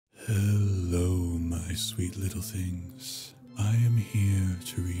Hello, my sweet little things. I am here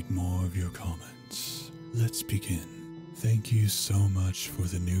to read more of your comments. Let's begin. Thank you so much for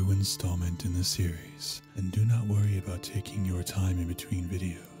the new installment in the series, and do not worry about taking your time in between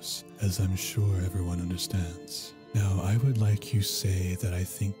videos, as I'm sure everyone understands. Now, I would like you say that I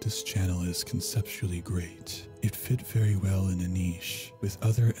think this channel is conceptually great. It fit very well in a niche with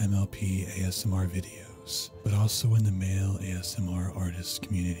other MLP ASMR videos, but also in the male ASMR artist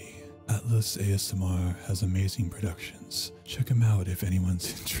community. Atlas ASMR has amazing productions. Check them out if anyone's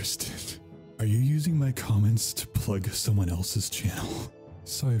interested. Are you using my comments to plug someone else's channel?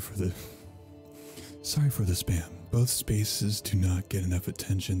 Sorry for the spam. Both spaces do not get enough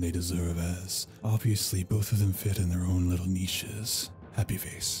attention they deserve, as obviously both of them fit in their own little niches. Happy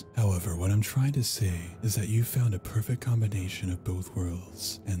face. However, what I'm trying to say is that you found a perfect combination of both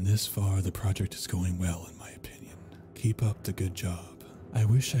worlds, and this far the project is going well in my opinion. Keep up the good job. I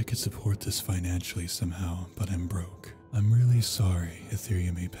wish I could support this financially somehow, but I'm broke. I'm really sorry,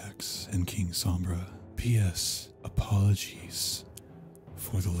 Ethereum Apex and King Sombra. P.S. Apologies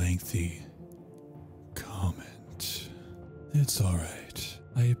for the lengthy comment. It's alright.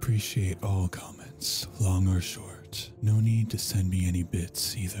 I appreciate all comments, long or short. No need to send me any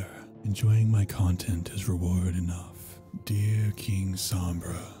bits either. Enjoying my content is reward enough. Dear King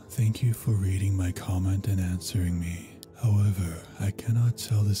Sombra, thank you for reading my comment and answering me. However, I cannot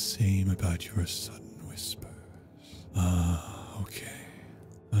tell the same about your sudden whispers. Okay.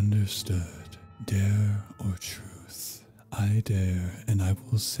 Understood. Dare or truth? I dare, and I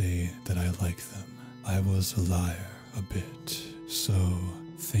will say that I like them. I was a liar a bit, so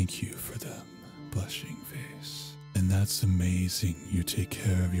thank you for them, blushing face. And that's amazing you take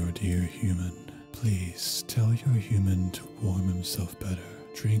care of your dear human. Please tell your human to warm himself better.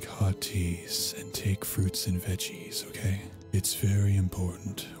 Drink hot teas and take fruits and veggies, okay? It's very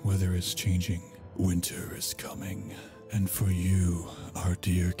important. Weather is changing. Winter is coming. And for you, our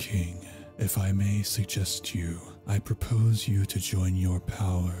dear king, if I may suggest you, I propose you to join your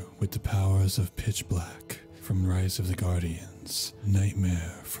power with the powers of Pitch Black from Rise of the Guardians,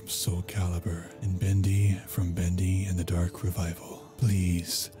 Nightmare from Soul Calibur, and Bendy from Bendy and the Dark Revival.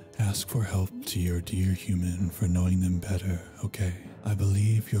 Please, ask for help to your dear human for knowing them better, okay? I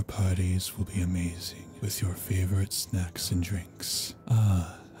believe your parties will be amazing with your favorite snacks and drinks.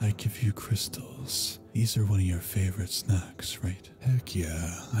 I give you crystals. These are one of your favorite snacks, right? Heck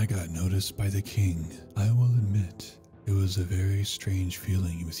yeah, I got noticed by the king. I will admit, it was a very strange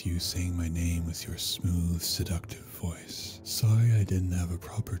feeling with you saying my name with your smooth, seductive voice. Sorry I didn't have a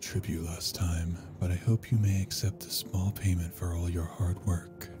proper tribute last time, but I hope you may accept a small payment for all your hard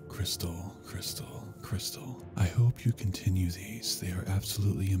work. Crystal, crystal, crystal. I hope you continue these. They are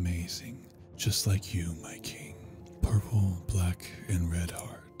absolutely amazing. Just like you, my king. Purple, black, and red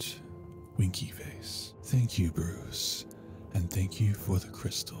heart. Winky face. Thank you, Bruce. And thank you for the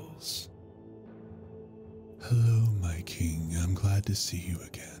crystals. Hello, my king. I'm glad to see you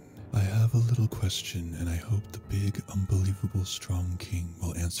again. I have a little question, and I hope the big, unbelievable, strong king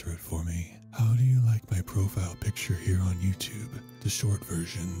will answer it for me. How do you like my profile picture here on YouTube? The short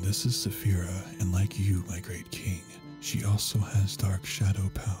version, this is Saphira, and like you, my great king, she also has dark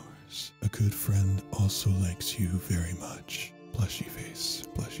shadow powers. A good friend also likes you very much. Blushy face,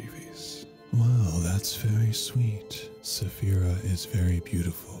 blushy face. Well, that's very sweet. Saphira is very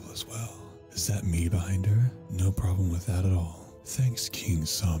beautiful as well. Is that me behind her? No problem with that at all. Thanks, King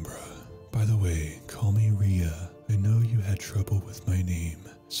Sombra. By the way, call me Rhea. I know you had trouble with my name,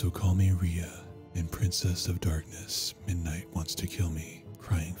 so call me Rhea. And Princess of Darkness, Midnight wants to kill me.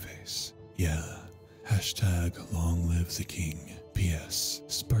 Crying face. Yeah. Hashtag long live the king. P.S.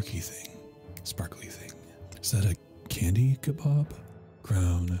 Sparky thing. Sparkly thing. Is that a candy kebab?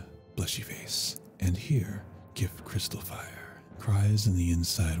 Crown. Blushy face. And here, gift crystal fire. Cries in the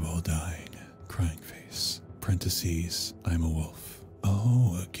inside while dying. Crying face. Parentheses, I'm a wolf.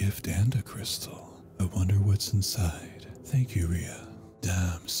 Oh, a gift and a crystal. I wonder what's inside. Thank you, Rhea.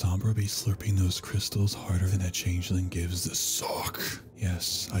 Damn, Sombra be slurping those crystals harder than a changeling gives the sock.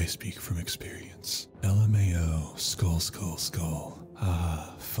 Yes, I speak from experience. LMAO, skull, skull, skull.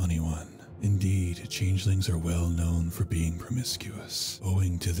 Ah, funny one. Indeed, changelings are well known for being promiscuous,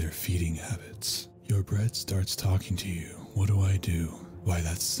 owing to their feeding habits. Your bread starts talking to you. What do I do? Why,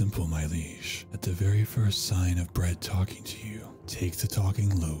 that's simple, my liege. At the very first sign of bread talking to you, take the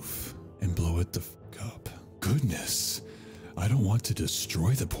talking loaf and blow it the f*** up. Goodness, I don't want to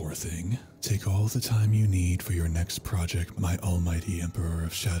destroy the poor thing. Take all the time you need for your next project, my almighty Emperor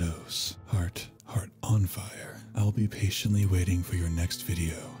of Shadows. Heart on fire. I'll be patiently waiting for your next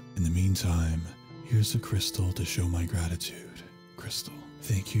video. In the meantime, here's a crystal to show my gratitude. Crystal.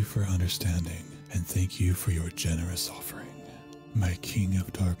 Thank you for understanding, and thank you for your generous offering. My King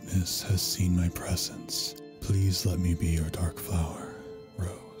of Darkness has seen my presence. Please let me be your dark flower,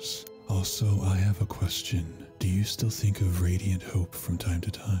 Rose. Also, I have a question. Do you still think of Radiant Hope from time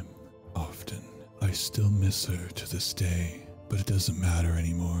to time? Often. I still miss her to this day, but it doesn't matter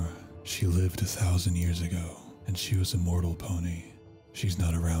anymore. She lived 1,000 years ago, and she was a mortal pony. She's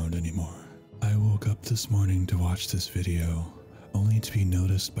not around anymore. I woke up this morning to watch this video, only to be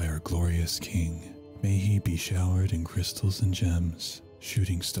noticed by our glorious king. May he be showered in crystals and gems.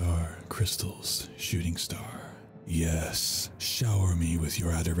 Shooting star, crystals, shooting star. Yes, shower me with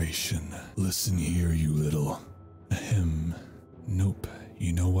your adoration. Listen here, you little... Ahem. Nope.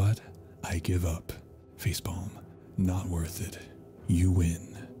 You know what? I give up. Facepalm. Not worth it. You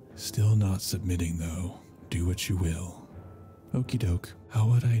win. Still not submitting though. Do what you will. Okie doke. How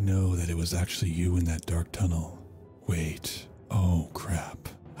would I know that it was actually you in that dark tunnel? Wait. Oh crap.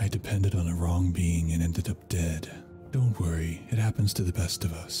 I depended on a wrong being and ended up dead. Don't worry, it happens to the best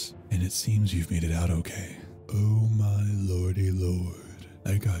of us. And it seems you've made it out okay. Oh my lordy lord.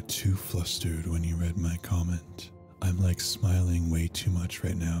 I got too flustered when you read my comment. I'm like smiling way too much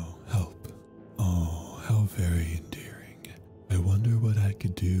right now. Help. Oh, how very endearing. I wonder what I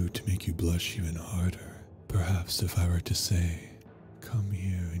could do to make you blush even harder. Perhaps if I were to say, come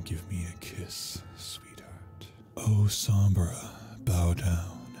here and give me a kiss, sweetheart. Oh Sombra, bow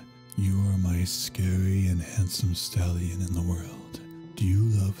down. You are my scary and handsome stallion in the world. Do you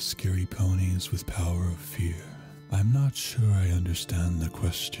love scary ponies with power of fear? I'm not sure I understand the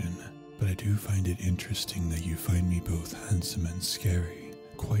question, but I do find it interesting that you find me both handsome and scary.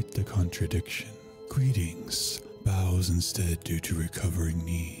 Quite the contradiction. Greetings. Bows instead due to recovering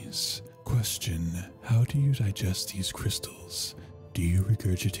knees. Question, how do you digest these crystals? Do you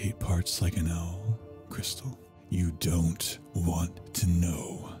regurgitate parts like an owl? Crystal. You don't want to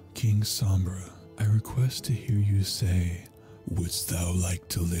know. King Sombra, I request to hear you say, wouldst thou like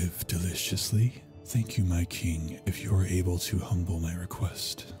to live deliciously? Thank you, my king, if you are able to humble my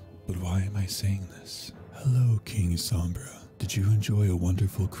request. But why am I saying this? Hello, King Sombra. Did you enjoy a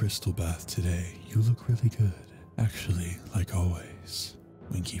wonderful crystal bath today? You look really good. Actually, like always.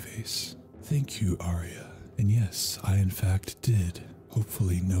 Winky face. Thank you, Arya. And yes, I in fact did.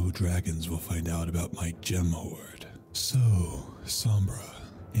 Hopefully no dragons will find out about my gem hoard. So, Sombra,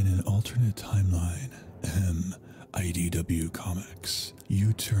 in an alternate timeline, IDW Comics,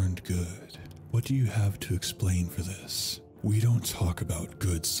 you turned good. What do you have to explain for this? We don't talk about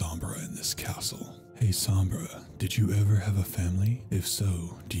good Sombra in this castle. Hey Sombra, did you ever have a family? If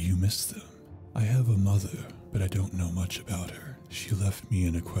so, do you miss them? I have a mother, but I don't know much about her. She left me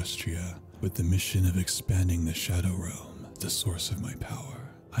in Equestria with the mission of expanding the Shadow Realm, the source of my power.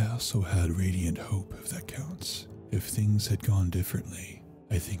 I also had Radiant Hope, if that counts. If things had gone differently,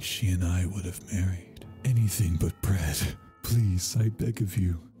 I think she and I would have married. Anything but bread. Please, I beg of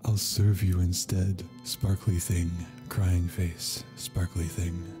you. I'll serve you instead. Sparkly thing, crying face, sparkly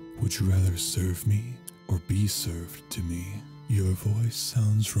thing. Would you rather serve me or be served to me? Your voice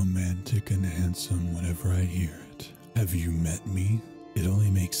sounds romantic and handsome whenever I hear it. Have you met me? It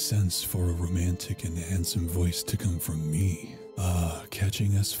only makes sense for a romantic and handsome voice to come from me. Ah,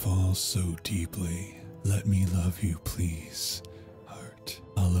 catching us fall so deeply. Let me love you, please. Heart,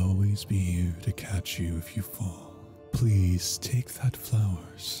 I'll always be here to catch you if you fall. Please take that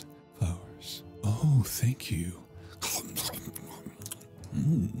flowers. Flowers. Oh, thank you.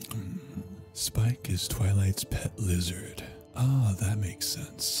 Spike is Twilight's pet lizard. Ah, that makes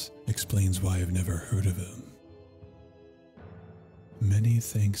sense. Explains why I've never heard of him. Many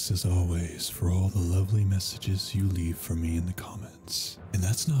thanks as always for all the lovely messages you leave for me in the comments. And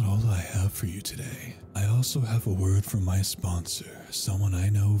that's not all I have for you today. I also have a word from my sponsor, someone I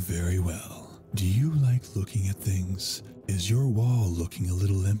know very well. Do you like looking at things? Is your wall looking a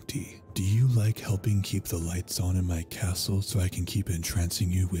little empty? Do you like helping keep the lights on in my castle so I can keep entrancing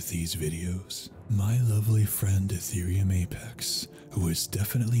you with these videos? My lovely friend Ethereum Apex, who is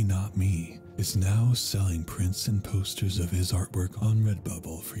definitely not me, is now selling prints and posters of his artwork on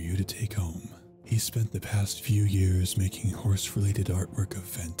Redbubble for you to take home. He spent the past few years making horse-related artwork of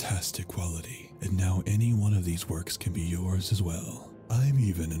fantastic quality, and now any one of these works can be yours as well. I'm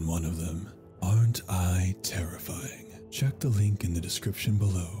even in one of them. Aren't I terrifying? Check the link in the description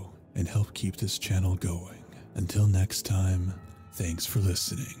below and help keep this channel going. Until next time, thanks for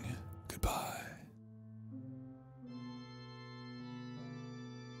listening. Goodbye.